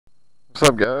What's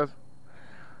up, guys?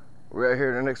 We're out here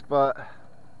in the next spot.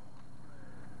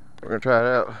 We're gonna try it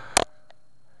out.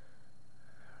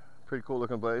 Pretty cool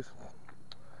looking place.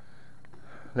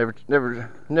 Never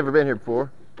been here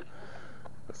before.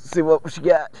 Let's see what she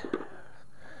got.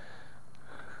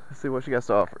 Let's see what she got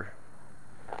to offer.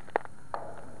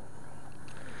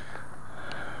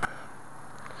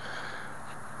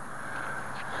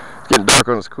 It's getting dark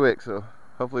on us quick, so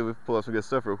hopefully we pull up some good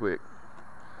stuff real quick.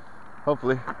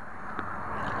 Hopefully.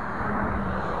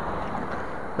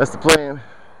 That's the plan.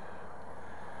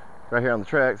 Right here on the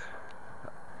tracks.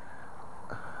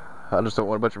 I just don't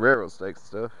want a bunch of railroad stakes and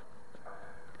stuff.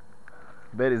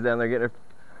 Betty's down there getting her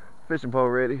fishing pole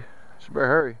ready. She better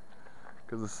hurry,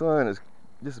 because the sun is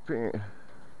disappearing.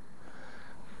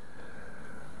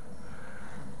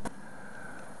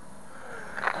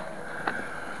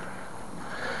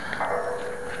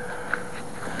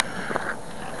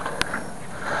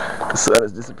 The sun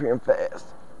is disappearing fast.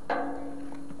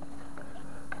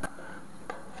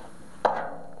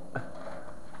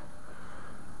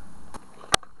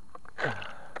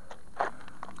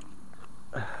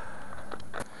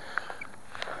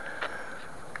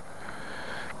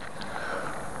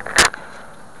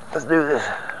 Let's do this.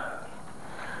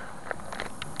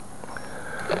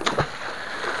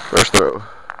 First throw.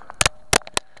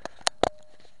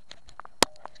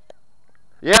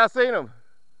 Yeah, I seen them.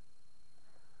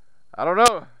 I don't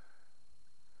know.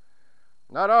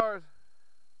 Not ours.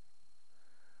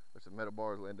 There's some metal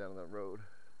bars laying down on that road.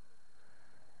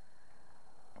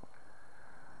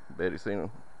 Betty seen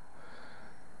them.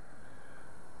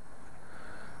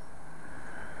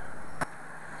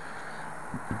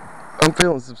 I'm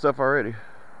feeling some stuff already.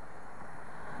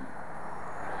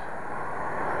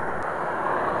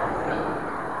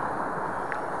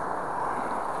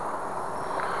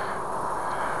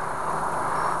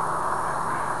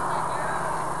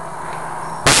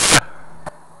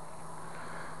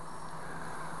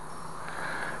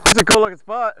 This is a cool looking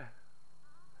spot.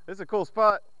 This is a cool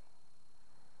spot.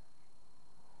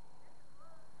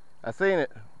 I seen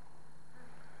it.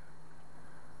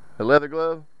 A leather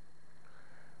glove.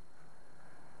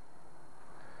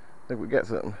 I think we got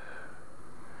something.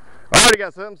 I already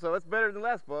got something, so it's better than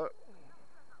last spot.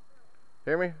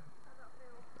 Hear me?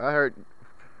 I heard.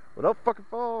 Well, don't fucking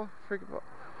fall. Freaking fall.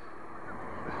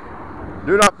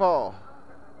 Do not fall.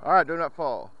 Alright, do not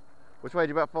fall. Which way did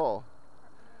you about fall?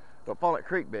 Don't fall in that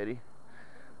creek, Betty.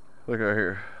 Look right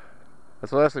here.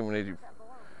 That's the last thing we need you.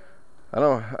 I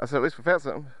know. I said at least we found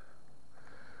something.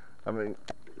 I mean,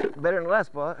 better than the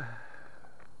last spot.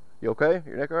 You okay?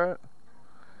 Your neck alright?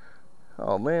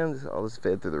 Oh man, this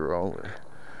fed through the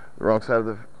wrong side of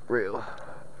the rail.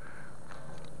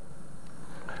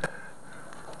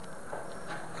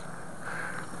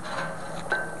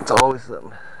 It's always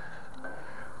something.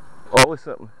 Always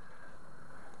something.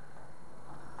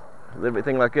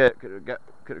 Everything like that could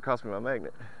have cost me my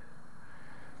magnet.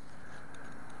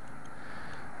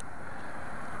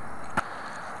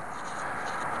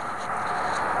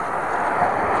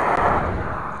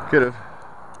 Could have.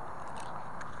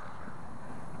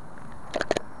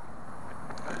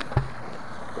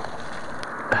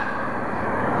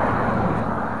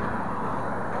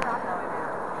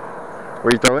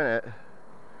 Where you throwing it?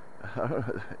 I don't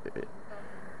know.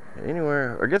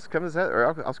 Anywhere. Or I guess come to that, or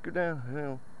I'll scoot down. You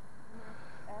know.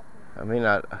 I mean,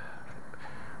 I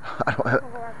don't have.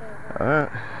 All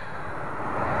right.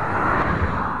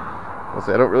 Let's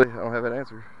see. I don't have that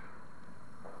answer.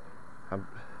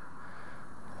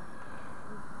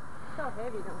 It's not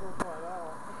heavy. Don't go far at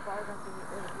all. As far as I can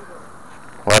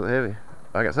get. Why is it heavy?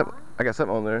 I got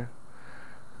something on there.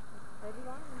 Heavy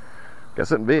line? Got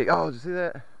something big. Oh, did you see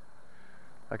that?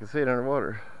 I can see it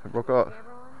underwater. It broke off.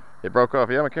 It broke off.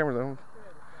 Yeah, my camera's on.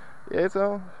 Yeah, it's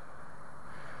on.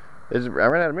 I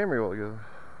ran out of memory a while ago.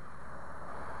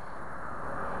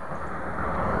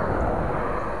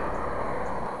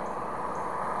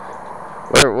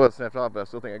 Whatever it was snapped off, but I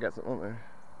still think I got something on there.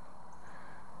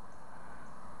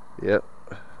 Yep.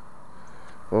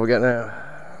 What we got now?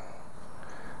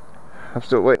 I'm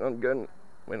still waiting on gun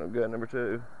number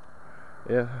 2.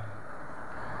 Yeah.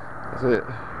 That's it.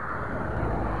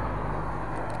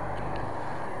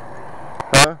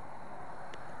 Huh?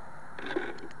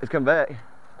 It's come back.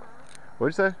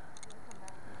 What'd you say?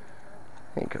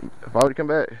 Why would he come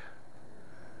back?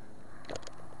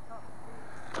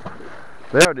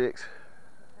 They are dicks.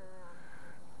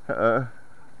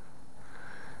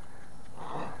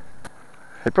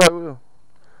 He probably will.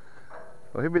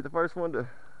 Well, he'll be the first one to.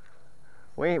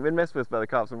 We ain't been messed with by the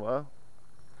cops in a while.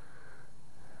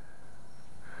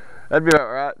 That'd be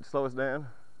alright. Slow us down.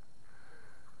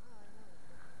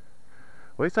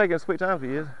 Well, he's taking a sweet time if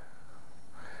he is.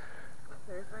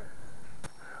 Seriously?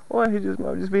 Well, he just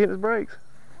might just be hitting his brakes.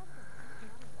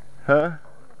 Huh?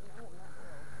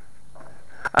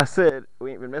 I said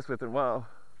we ain't been messing with him in a while.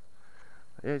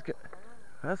 Yeah,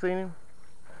 I seen him.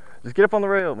 Just get up on the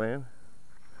rail, man.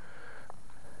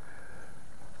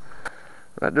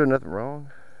 We're not doing nothing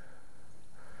wrong.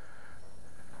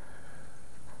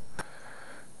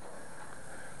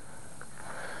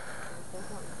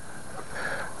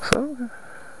 So,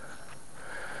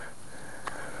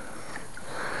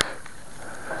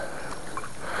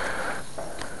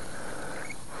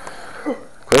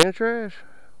 cleaning trash.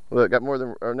 Look, got more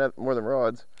than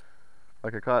rods.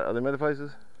 Like I caught other other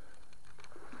places.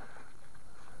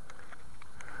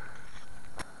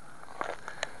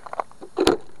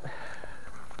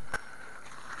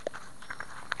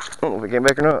 I don't know if he came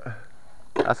back or not.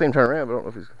 I seen him turn around, but I don't know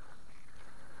if he's.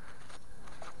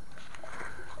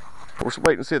 We're just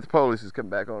waiting to see if the police is coming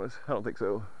back on us. I don't think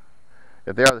so.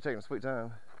 If they are, they're taking a sweet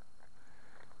time.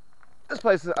 This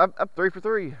place is, I'm 3 for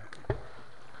 3.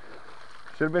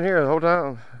 Should have been here the whole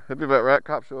time. It'd be about right.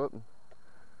 Cops show up and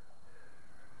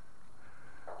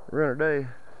ruin our day.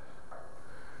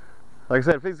 Like I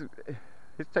said, if he's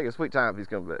taking a sweet time if he's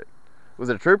coming back. Was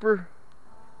it a trooper?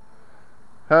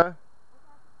 Huh?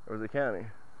 Or was it county?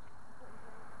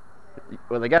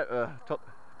 Well, they got a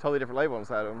totally different label on the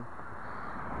side of them.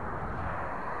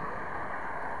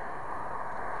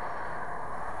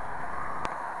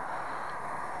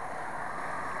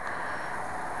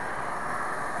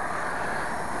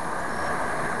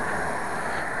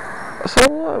 So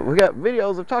what? We got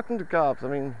videos of talking to cops. I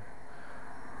mean,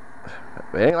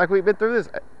 it ain't like we've been through this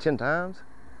 10 times.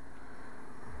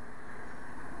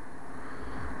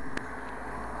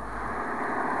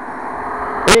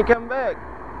 He ain't coming back.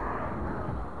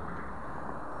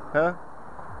 Huh?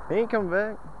 He ain't coming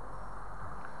back.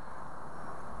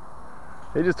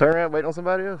 He just turned around waiting on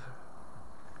somebody else.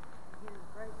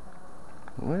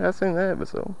 Well, I seen that, but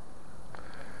so.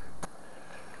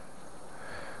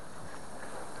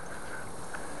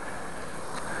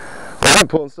 I'm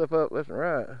pulling stuff up left and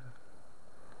right.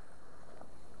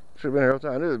 Should have been here all the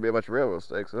time. I knew there'd be a bunch of railroad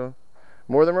stakes, so.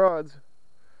 More than rods.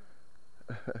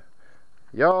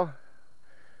 Y'all,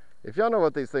 if y'all know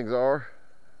what these things are,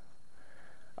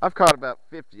 I've caught about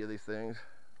 50 of these things.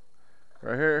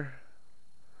 Right here.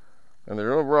 And they're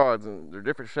little rods, and they're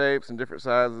different shapes and different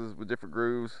sizes with different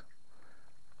grooves.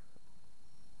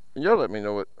 And y'all let me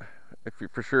know if you're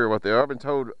for sure what they are. I've been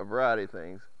told a variety of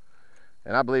things.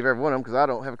 And I believe every one of them because I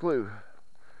don't have a clue.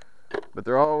 But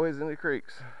they're always in the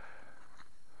creeks.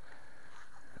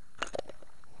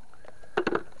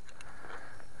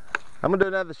 I'm gonna do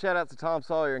another shout out to Tom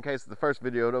Sawyer in case the first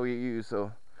video don't get used.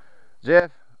 So, Jeff,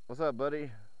 what's up,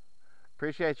 buddy?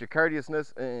 Appreciate your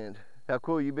courteousness and how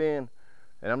cool you been.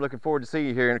 And I'm looking forward to seeing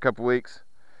you here in a couple weeks.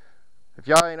 If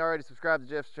y'all ain't already subscribed to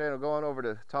Jeff's channel, go on over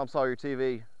to Tom Sawyer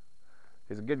TV.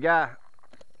 He's a good guy.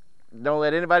 Don't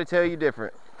let anybody tell you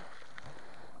different.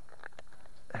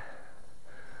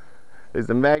 He's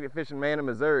the magnet fishing man of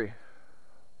Missouri.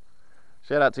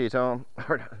 Shout out to you, Tom.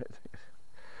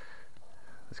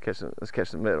 Let's catch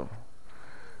the middle.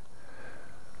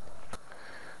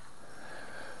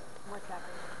 What's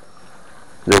happening?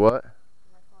 Do what?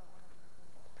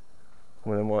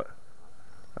 Well, then what?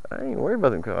 I ain't worried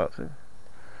about them cops.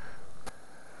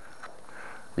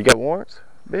 You got warrants,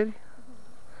 Betty?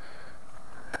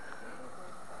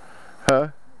 Huh?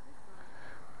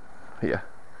 Yeah.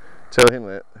 Tell him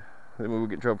that. Then we'll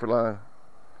get in trouble for lying.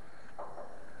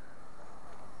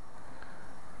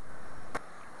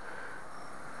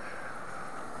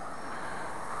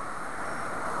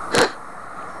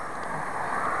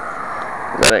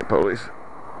 That ain't police.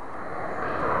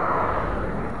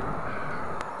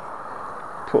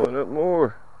 Pulling up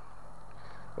more.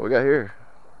 What we got here?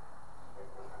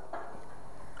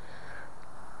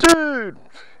 Dude!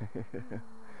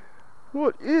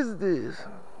 What is this?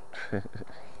 I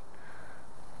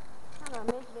don't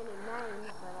mention any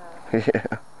names, but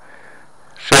Yeah.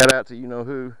 Shout out to you know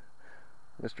who.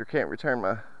 Mr. Can't return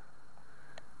my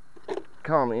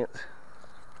comments.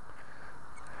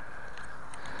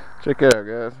 Check it out,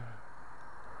 guys.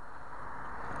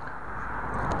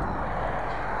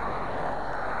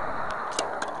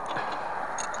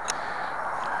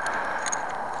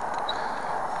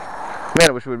 Man,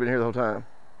 I wish we would have been here the whole time.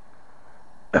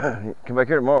 Come back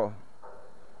here tomorrow.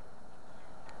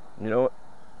 You know what?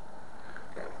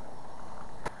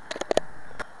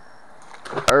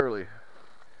 Early.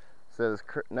 Says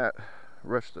not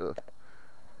rush stuff.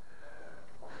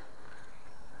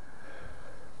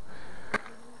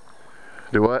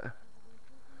 Do what?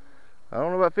 I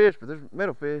don't know about fish, but there's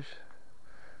metal fish.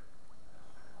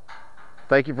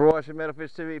 Thank you for watching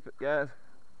Metalfish TV, guys.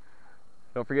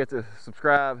 Don't forget to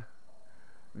subscribe,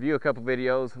 view a couple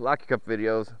videos, like a couple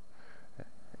videos,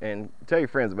 and tell your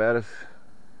friends about us.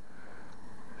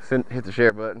 Hit the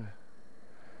share button.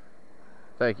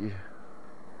 Thank you.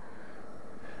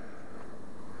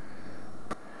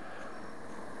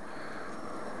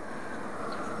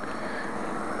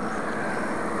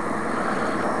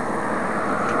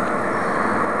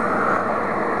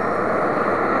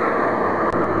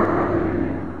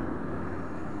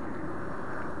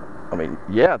 I mean,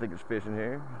 yeah, I think there's fish in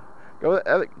here. Go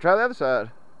try the other side.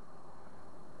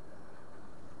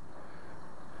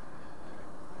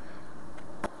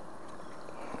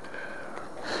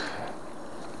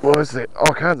 Well, it's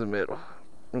all kinds of metal.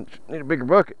 Need a bigger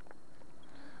bucket.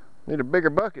 Need a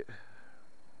bigger bucket.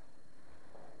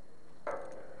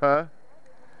 Huh?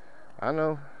 I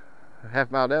know. A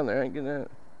half-mile down there, I ain't getting that.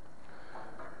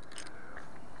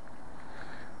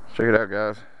 Check it out,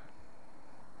 guys.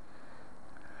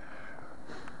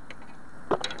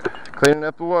 Cleaning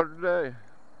up the water today.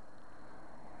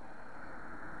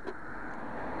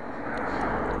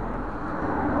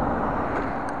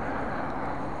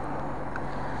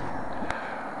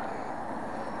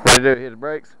 What did he do? Hit his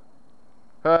brakes?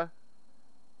 Huh?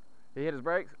 He hit his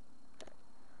brakes?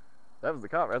 That was the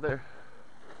cop right there.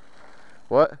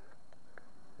 What?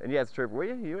 And yeah, it's a trooper. Well,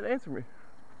 yeah, you would answer me.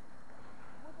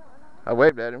 I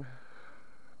waved at him.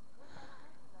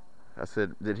 I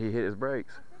said, did he hit his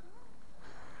brakes?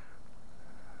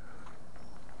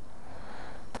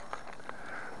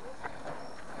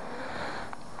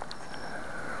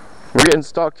 We're getting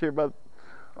stalked here by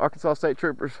Arkansas State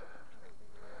Troopers.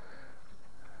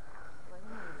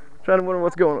 Trying to wonder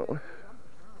what's going on.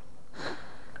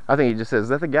 I think he just says, is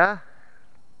that the guy?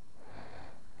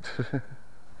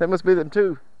 That must be them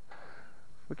too.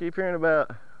 We keep hearing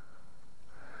about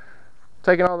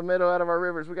taking all the metal out of our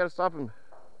rivers. We got to stop him.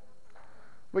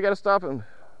 We got to stop him.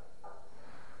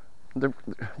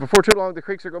 Before too long, the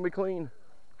creeks are going to be clean.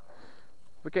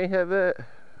 We can't have that.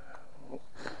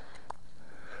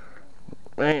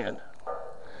 Man.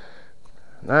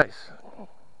 Nice.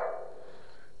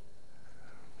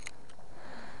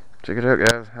 Check it out,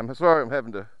 guys. I'm sorry I'm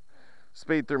having to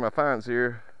speed through my finds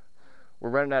here. We're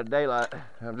running out of daylight.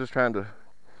 I'm just trying to,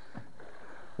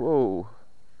 whoa,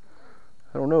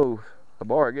 I don't know, a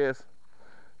bar, I guess.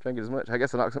 Trying to get as much, I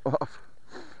guess I knocked some off.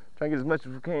 Trying to get as much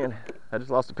as we can. I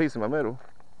just lost a piece of my metal.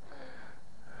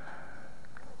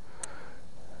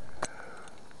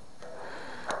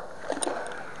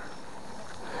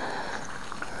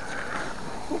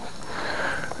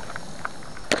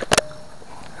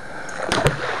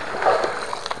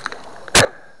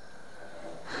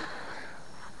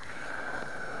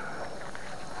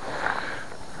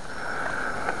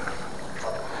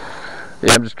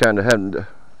 Yeah, I'm just kind of having to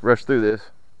rush through this.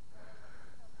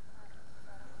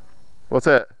 What's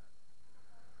that?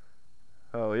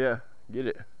 Oh yeah, get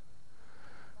it.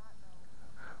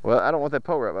 Well, I don't want that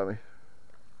pole right by me.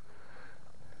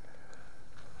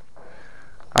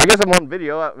 I guess I'm on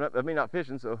video, I mean not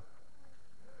fishing, so.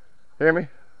 Hear me?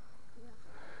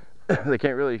 Yeah. They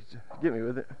can't really get me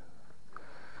with it.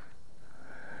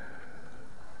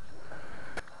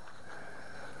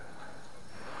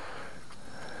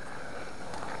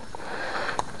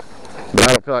 But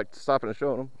I don't feel like stopping and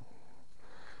showing them.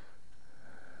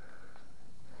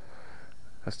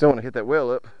 I still want to hit that well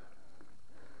up,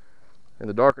 in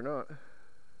the dark or not.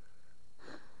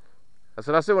 I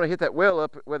said I still want to hit that well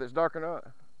up, whether it's dark or not.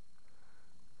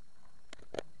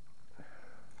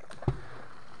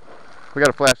 We got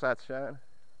a flashlight to shine.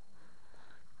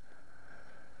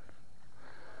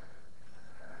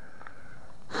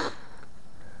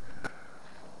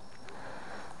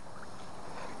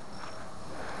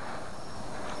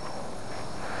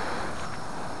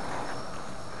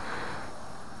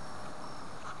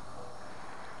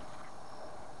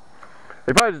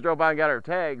 They probably just drove by and got our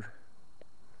tags.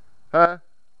 Huh?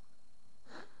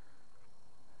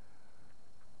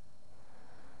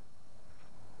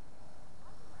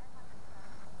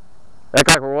 Act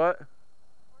like we're what?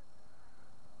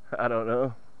 I don't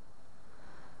know.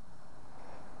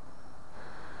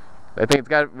 They think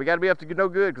we got to be up to no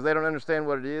good because they don't understand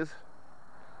what it is.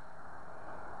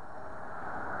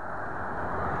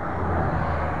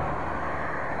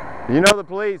 You know the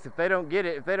police, if they don't get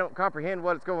it, if they don't comprehend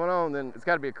what's going on, then it's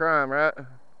got to be a crime, right?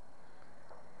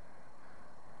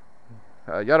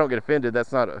 Y'all don't get offended. That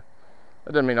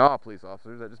doesn't mean all police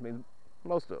officers. That just means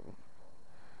most of them.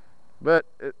 But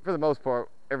for the most part,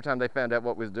 every time they found out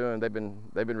what we was doing, they've been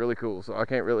really cool. So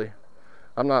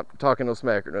I'm not talking no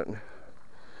smack or nothing.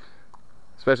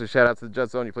 Especially shout out to the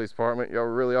Judsonia Police Department. Y'all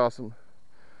were really awesome.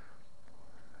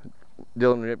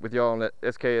 dealing with y'all on that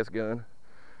SKS gun,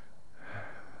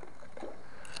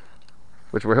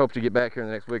 which we're hoping to get back here in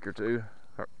the next week or two.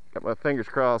 Got my fingers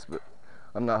crossed, but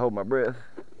I'm not holding my breath.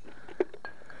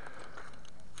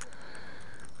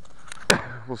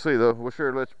 We'll see though. We'll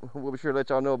be sure to let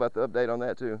y'all know about the update on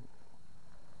that too.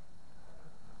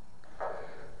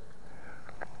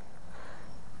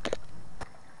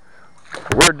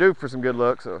 We're due for some good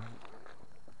luck, so.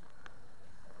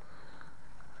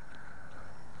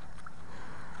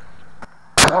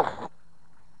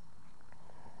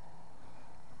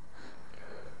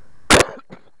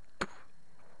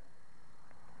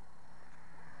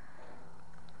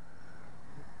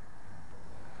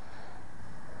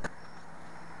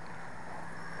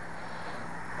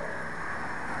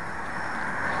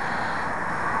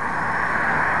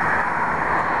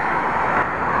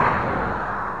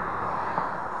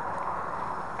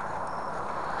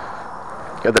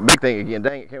 Got the big thing again.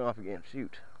 Dang, it came off again.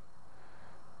 Shoot.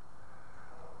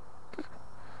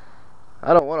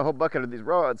 I don't want a whole bucket of these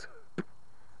rods.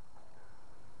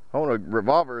 I want a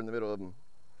revolver in the middle of them.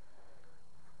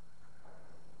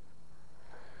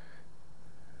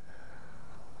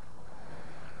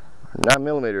 Or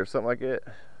 9mm or something like that.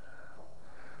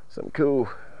 Something cool.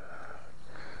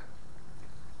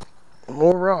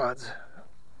 More rods.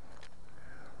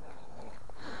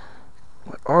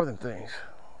 What are them things?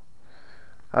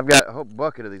 I've got a whole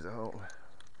bucket of these at home.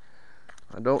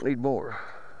 I don't need more.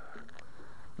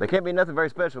 They can't be nothing very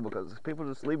special because people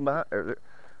just leave them behind, or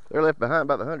they're left behind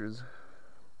by the hundreds.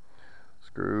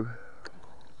 Screw.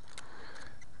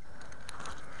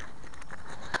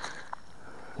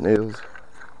 Nails.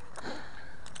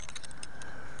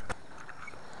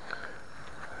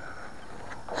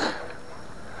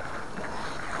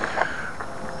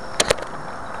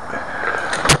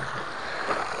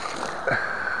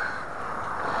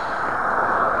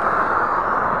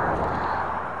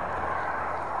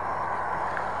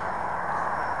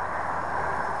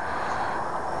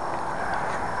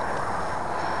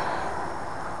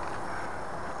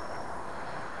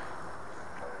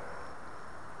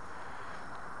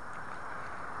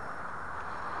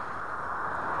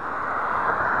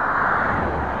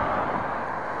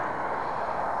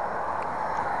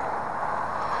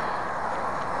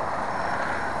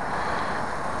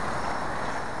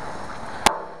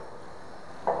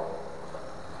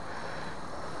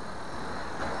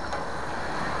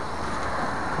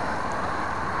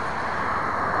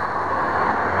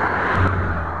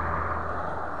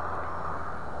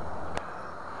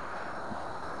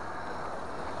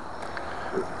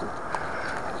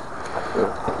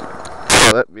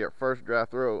 So that'd be our first dry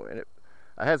throw, and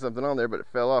I had something on there, but it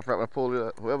fell off right when I pulled it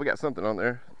up. Well, we got something on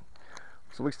there,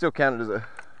 so we still count it as a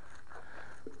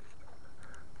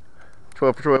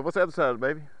 12 for 12. What's the other side of the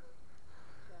baby?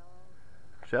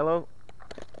 Shallow.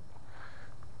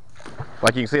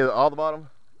 Like you can see all the bottom.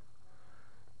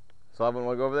 So I wouldn't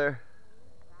want to go over there.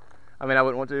 I mean, I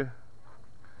wouldn't want to. If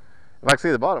I can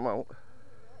see the bottom, I won't.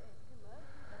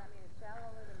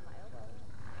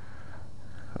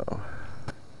 Oh.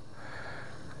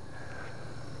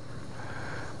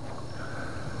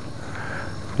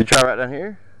 You try right down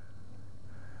here?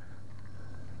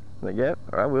 In that gap?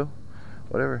 Or I will.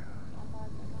 Whatever.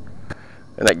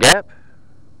 In that gap?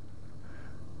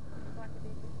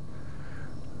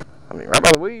 I mean, right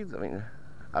by the weeds. I mean,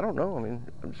 I don't know. I mean,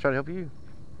 I'm just trying to help you.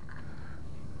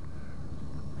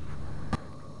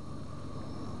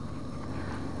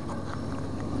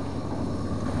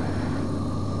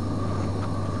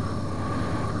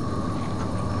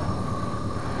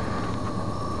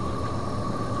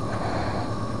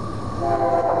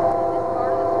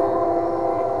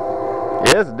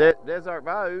 Yeah, it's Desert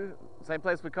Bayou. Same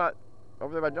place we caught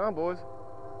over there by John Boy's.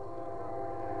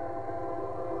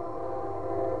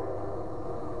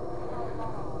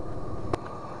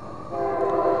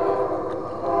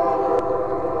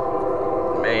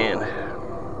 Man.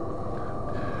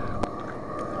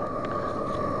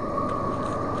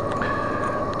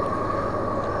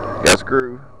 Got a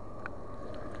screw.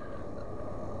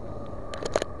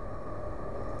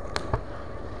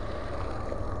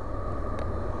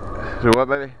 So what,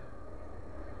 baby?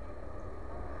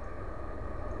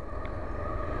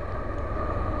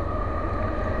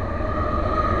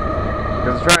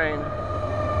 Here's the train.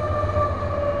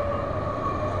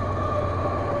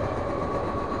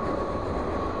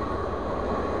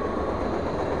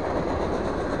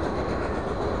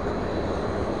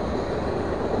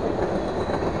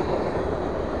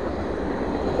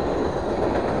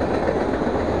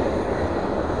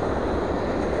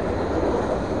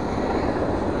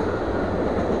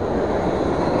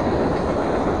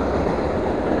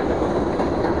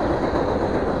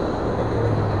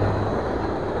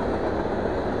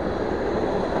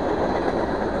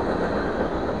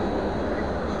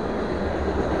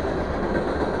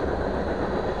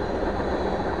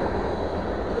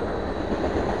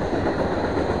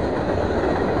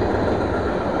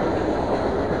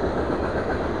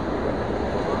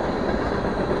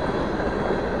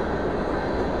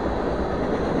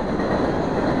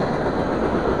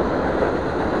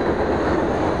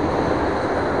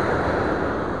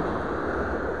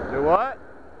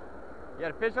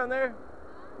 got a fish on there?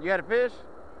 You got a fish?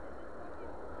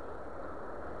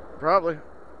 Probably.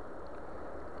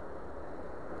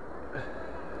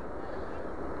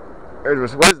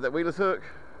 There's, what is it, that weedless hook?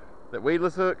 That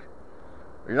weedless hook?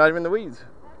 You're not even in the weeds.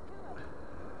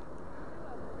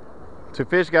 2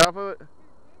 fish got off of it?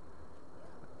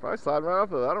 Probably sliding right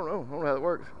off of it. I don't know. I don't know how that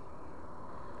works.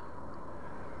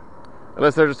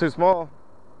 Unless they're just too small.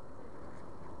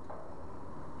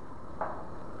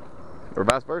 Or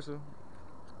vice versa.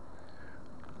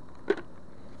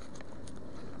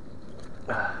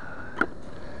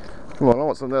 Come on, I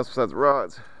want something else besides the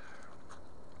rods.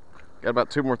 Got about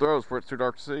 2 more throws before it's too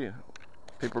dark to see.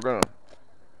 People are gonna.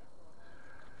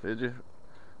 Did you?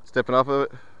 Stepping off of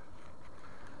it?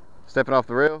 Stepping off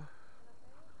the rail?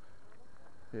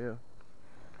 Yeah.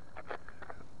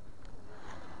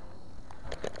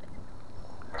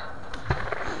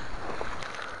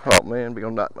 Oh man, big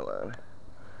old knot in my line.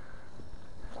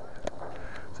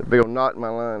 It's a big old knot in my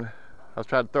line. I was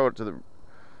trying to throw it to the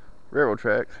railroad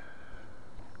tracks.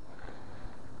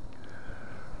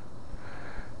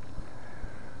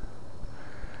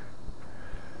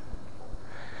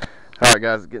 Alright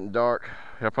guys, it's getting dark.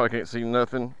 Y'all probably can't see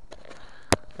nothing.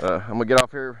 I'm gonna get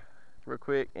off here real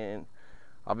quick and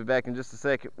I'll be back in just a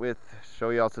second with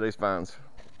show y'all today's finds.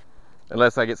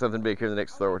 Unless I get something big here in the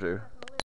next throw or two.